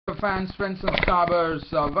fans, friends and starvers,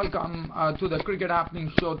 welcome to the Cricket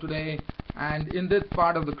Happening Show today. And in this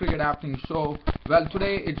part of the Cricket Happening Show, well,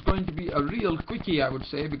 today it's going to be a real quickie, I would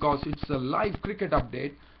say, because it's a live cricket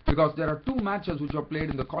update, because there are two matches which are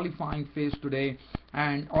played in the qualifying phase today,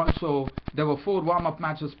 and also there were 4 warm-up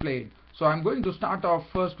matches played. So I'm going to start off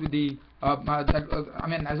first with the as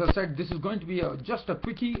I said, this is going to be just a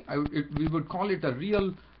quickie. We would call it a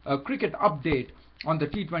real cricket update on the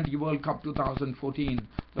T20 World Cup 2014.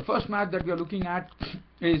 The first match that we are looking at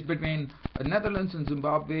is between Netherlands and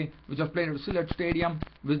Zimbabwe, which was played at Sylhet Stadium,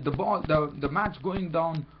 with the match going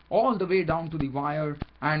down all the way down to the wire,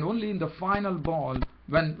 and only in the final ball,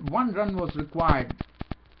 when 1 run was required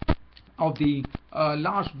of the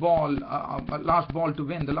last ball to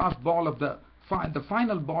win, the last ball of the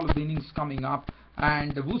final ball of the innings coming up,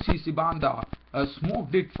 and Vusi Sibanda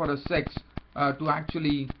smoked it for a 6 to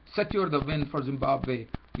actually secure the win for Zimbabwe.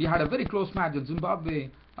 We had a very close match, and Zimbabwe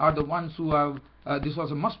are the ones who have this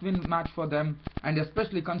was a must-win match for them, and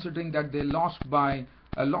especially considering that they lost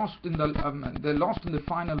in the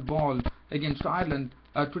final ball against Ireland.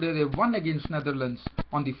 Today they won against Netherlands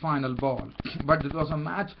on the final ball. But it was a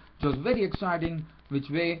match which was very exciting, which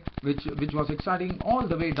was exciting all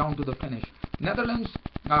the way down to the finish. Netherlands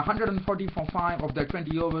 140 for 5 of their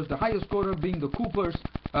 20 overs. The highest scorer being the Coopers,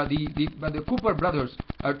 the Cooper brothers.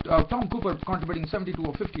 Tom Cooper contributing 72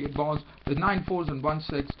 of 58 balls with 9 fours and 1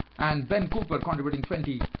 6, and Ben Cooper contributing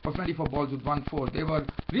 20 for 24 balls with 1 4. They were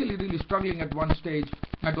really struggling at one stage.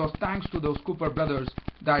 It was thanks to those Cooper brothers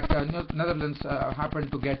that Netherlands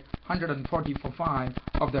happened to get 140 for 5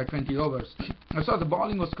 of their 20 overs. As far as the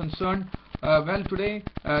bowling was concerned, well, today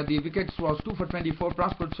the wickets was 2 for 24.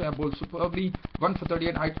 Prosper bowled superbly, 1 for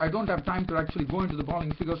 38. I don't have time to actually go into the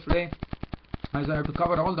bowling figures today, as I have to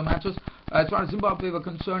cover all the matches. As far as Zimbabwe were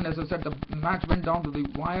concerned, as I said, the match went down to the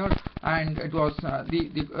wire, and it was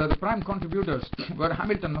the prime contributors were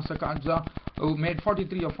Hamilton Masakadza, who made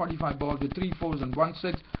 43 of 45 balls with 3 fours and 1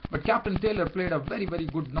 6. But Captain Taylor played a very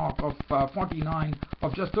good knock of 49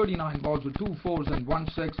 of just 39 balls with 2 fours and 1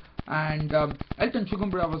 6. And Elton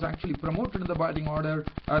Chigumbura was actually promoted in the batting order.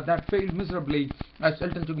 That failed miserably, as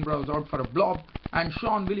Elton Chigumbura was out for a blob, and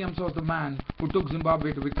Sean Williams was the man who took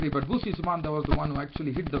Zimbabwe to victory. But Vusi Sibanda was the one who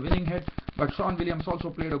actually hit the winning hit. But Sean Williams also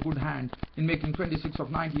played a good hand in making 26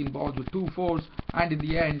 of 19 balls with 2 fours, and in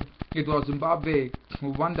the end it was Zimbabwe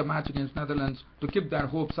who won the match against Netherlands to keep their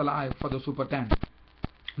hopes alive for the Super 10.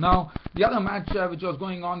 Now, the other match which was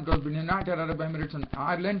going on was between United Arab Emirates and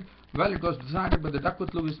Ireland. Well, it was decided by the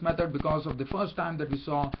Duckworth-Lewis method, because of the first time that we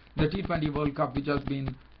saw the T20 World Cup, which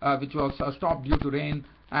was stopped due to rain,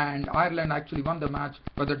 and Ireland actually won the match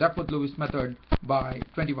by the Duckworth-Lewis method by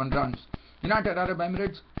 21 runs. United Arab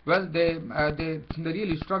Emirates, well, they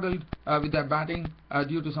really struggled with their batting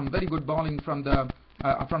due to some very good bowling from the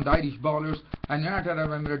Irish bowlers, and United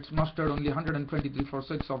Arab Emirates mustered only 123 for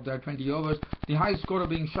 6 of their 20 overs. The highest scorer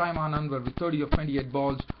being Shaiman Anwar with 30 of 28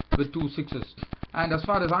 balls with 2 sixes. And as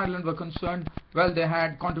far as Ireland were concerned, well, they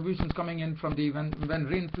had contributions coming in from when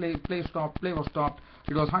rain play was stopped.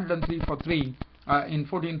 It was 103 for 3 in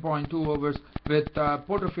 14.2 overs, with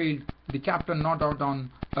Porterfield, the captain, not out on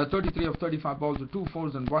 33 of 35 balls with 2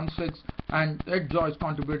 fours and 1 6, and Ed Joyce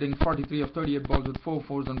contributing 43 of 38 balls with 4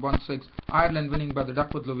 fours and 1 6. Ireland winning by the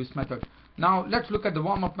Duckworth-Lewis method. Now let's look at the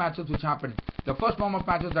warm-up matches which happened. The first warm-up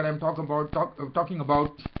matches that I'm talking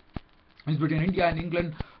about is between India and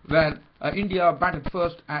England, where India batted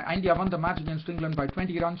first. India won the match against England by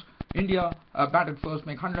 20 runs. India batted first,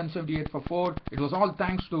 make 178 for 4. It was all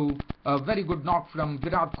thanks to a very good knock from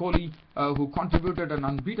Virat Kohli, who contributed an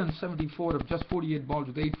unbeaten 74 of just 48 balls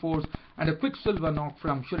with 8 fours, and a quicksilver knock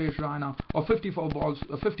from Suresh Raina of 54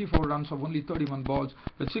 runs of only 31 balls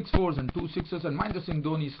with 6 fours and 2 sixes, and Mahendra Singh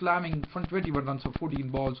Dhoni slamming from 21 runs of 14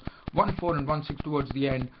 balls, 1 4 and 1 6 towards the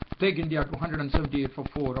end, to take India to 178 for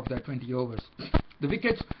 4 of their 20 overs. The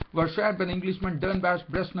wickets were shared by the Englishmen. Dernbash,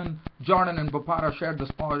 Bresnan, Jordan and Bopara shared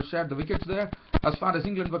the wickets there. As far as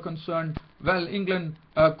England were concerned, well, England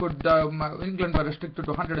were restricted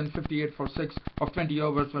to 158 for 6 of 20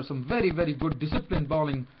 overs for some very good disciplined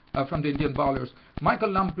bowling from the Indian bowlers.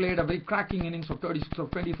 Michael Lumb played a very cracking innings of 36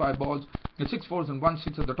 of 25 balls with 6 fours and 1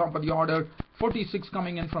 6 at the top of the order. 46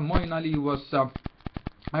 coming in from Moeen Ali, who was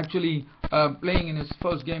actually playing in his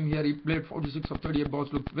first game here. He played 46 of 38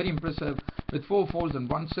 balls, looked very impressive with 4 fours and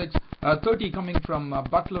 1 6. 30 coming from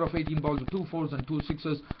Butler of 18 balls with 2 fours and 2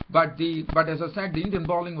 sixes. But as I said, the Indian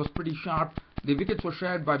bowling was pretty sharp. The wickets were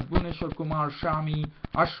shared by Bhuvneshwar Kumar, Shami,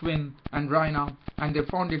 Ashwin and Raina, and they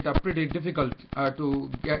found it pretty difficult to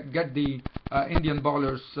get the Indian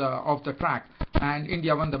bowlers off the track, and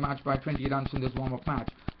India won the match by 20 runs in this warm-up match.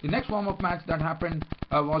 The next warm-up match that happened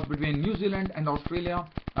was between New Zealand and Australia.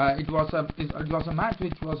 It was a match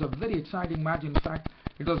which was a very exciting match. In fact,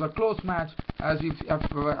 it was a close match, as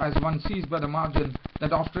one sees by the margin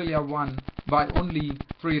that Australia won by only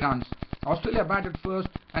 3 runs. Australia batted first,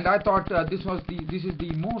 and I thought this is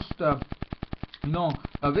the most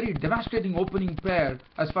a very devastating opening pair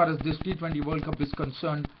as far as this T20 World Cup is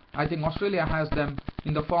concerned. I think Australia has them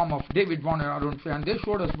in the form of David Warner, Arun Fay, and they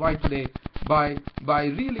showed us why today by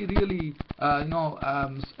really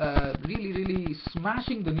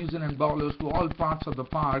smashing the New Zealand bowlers to all parts of the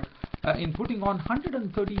park in putting on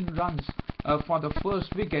 113 runs for the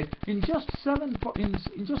first wicket in just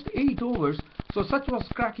 8 overs. So such was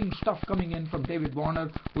cracking stuff coming in from David Warner,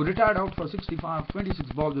 who retired out for 65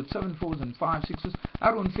 26 balls with 7 fours and 5 sixes.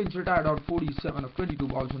 Arun Finch retired out 47 of 22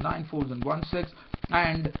 balls with 9 fours and 1 6.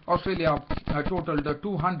 And Australia totaled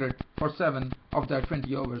 200 for 7 of their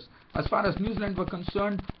 20 overs. As far as New Zealand were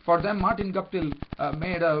concerned, for them Martin Guptill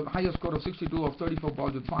made a higher score of 62 of 34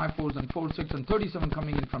 balls with 5 fours and 4 6 and 37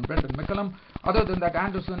 coming in from Brendan McCullum. Other than that,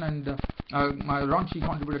 Anderson and Ronchi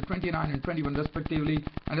contributed 29 and 21 respectively.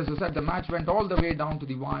 And as I said, the match went all the way down to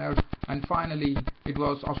the wire, and finally it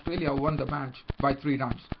was Australia who won the match by 3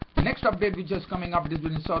 runs. The next update which is coming up is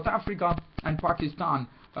between South Africa and Pakistan.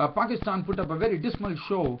 Pakistan put up a very dismal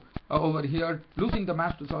show over here, losing the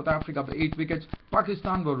match to South Africa by 8 wickets.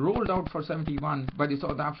 Pakistan were rolled out for 71 by the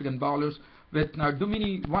South African bowlers, with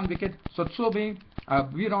Dumini 1 wicket, Sotsobe,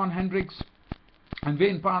 Viron Hendricks and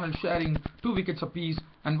Wayne Parnell sharing 2 wickets apiece,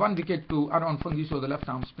 and 1 wicket to Aaron Fungiso, the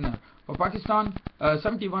left-arm spinner. For Pakistan,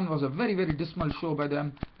 71 was a very dismal show by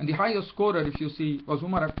them, and the highest scorer, if you see, was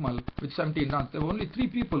Umar Akmal with 17 runs. There were only 3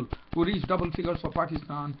 people who reached double figures for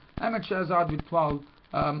Pakistan: Ahmed Shahzad with 12,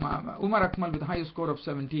 Umar Akmal with the highest score of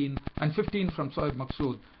 17, and 15 from Sohaib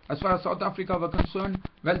Maksud. As far as South Africa were concerned,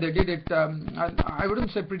 well, they did it, I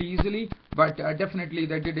wouldn't say pretty easily, but definitely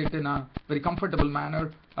they did it in a very comfortable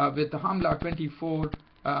manner, with Hamla 24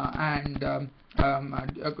 and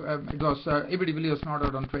it was A.B. de Villiers not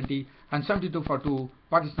out on 20, and 72 for 2,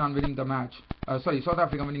 Pakistan winning the match, South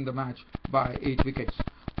Africa winning the match by 8 wickets.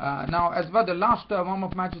 Now, as far the last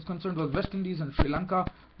warm-up match is concerned, was West Indies and Sri Lanka,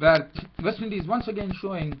 where West Indies once again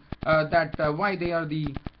showing that why they are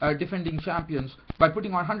the defending champions by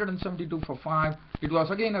putting on 172 for 5. It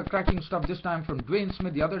was again a cracking stuff, this time from Dwayne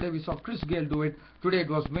Smith. The other day we saw Chris Gayle do it. Today it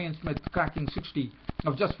was Dwayne Smith cracking 60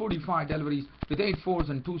 of just 45 deliveries with 8 fours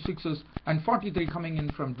and 2 sixes, and 43 coming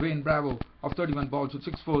in from Dwayne Bravo of 31 balls with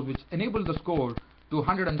 6 fours, which enabled the score to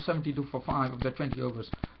 172 for 5 of their 20 overs.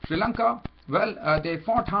 Sri Lanka, well, they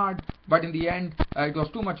fought hard, but in the end it was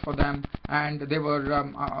too much for them, and they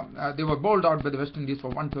were bowled out by the West Indies for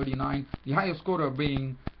 139, the highest scorer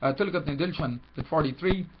being Tilakatne Dilshan with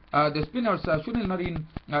 43. The spinners, Sunil Narine,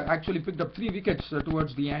 actually picked up 3 wickets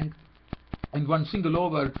towards the end in one single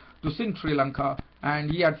over to sink Sri Lanka,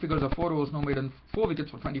 and he had figures of 4 overs, no maiden, 4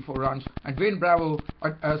 wickets for 24 runs, and Dwayne Bravo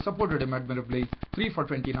supported him admirably, 3 for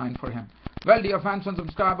 29 for him. Well, dear fans and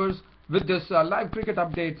subscribers, with this live cricket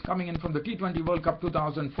update coming in from the T20 World Cup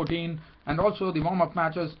 2014 and also the warm-up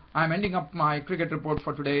matches, I am ending up my cricket report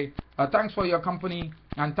for today. Thanks for your company,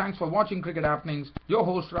 and thanks for watching Cricket Happenings. Your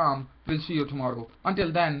host Ram will see you tomorrow.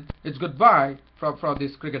 Until then, it's goodbye for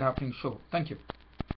this Cricket Happenings show. Thank you.